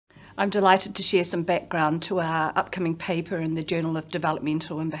I'm delighted to share some background to our upcoming paper in the Journal of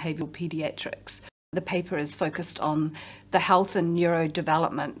Developmental and Behavioural Paediatrics. The paper is focused on the health and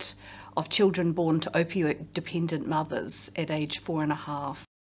neurodevelopment of children born to opioid-dependent mothers at age 4.5.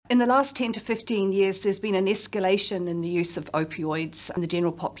 In the last 10 to 15 years, there's been an escalation in the use of opioids in the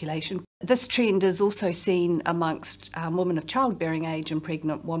general population. This trend is also seen amongst women of childbearing age and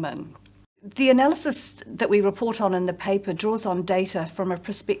pregnant women. The analysis that we report on in the paper draws on data from a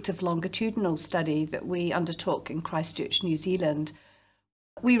prospective longitudinal study that we undertook in Christchurch, New Zealand.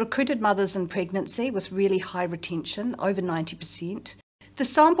 We recruited mothers in pregnancy with really high retention, over 90%. The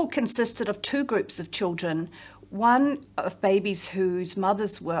sample consisted of two groups of children, one of babies whose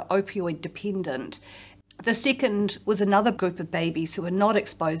mothers were opioid dependent. The second was another group of babies who were not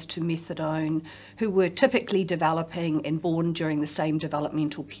exposed to methadone, who were typically developing and born during the same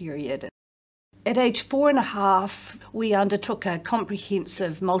developmental period. At age 4.5, we undertook a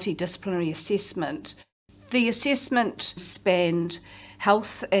comprehensive multidisciplinary assessment. The assessment spanned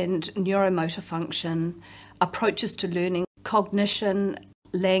health and neuromotor function, approaches to learning, cognition,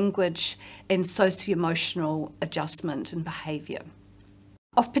 language, and socio-emotional adjustment and behaviour.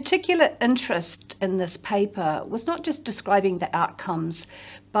 Of particular interest in this paper was not just describing the outcomes,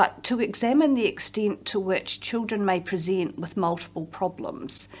 but to examine the extent to which children may present with multiple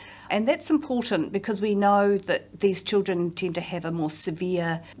problems. And that's important because we know that these children tend to have a more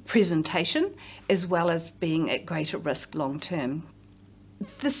severe presentation, as well as being at greater risk long term.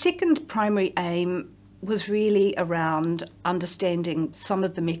 The second primary aim was really around understanding some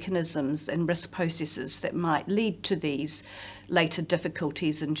of the mechanisms and risk processes that might lead to these later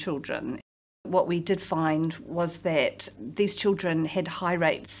difficulties in children. What we did find was that these children had high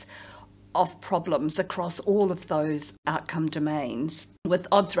rates of problems across all of those outcome domains, with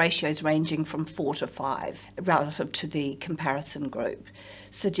odds ratios ranging from 4 to 5 relative to the comparison group,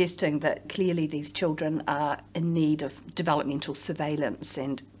 suggesting that clearly these children are in need of developmental surveillance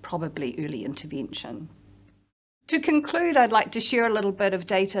and probably early intervention. To conclude, I'd like to share a little bit of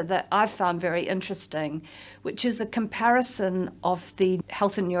data that I've found very interesting, which is a comparison of the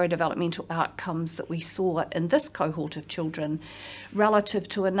health and neurodevelopmental outcomes that we saw in this cohort of children relative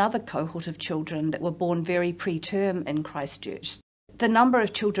to another cohort of children that were born very preterm in Christchurch. The number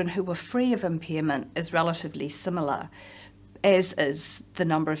of children who were free of impairment is relatively similar, as is the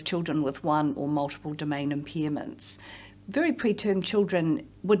number of children with one or multiple domain impairments. Very preterm children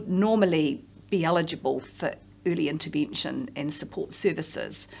would normally be eligible for early intervention and support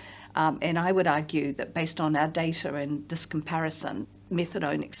services. And I would argue that based on our data and this comparison,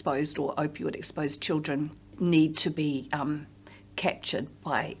 methadone-exposed or opioid-exposed children need to be captured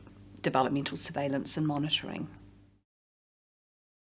by developmental surveillance and monitoring.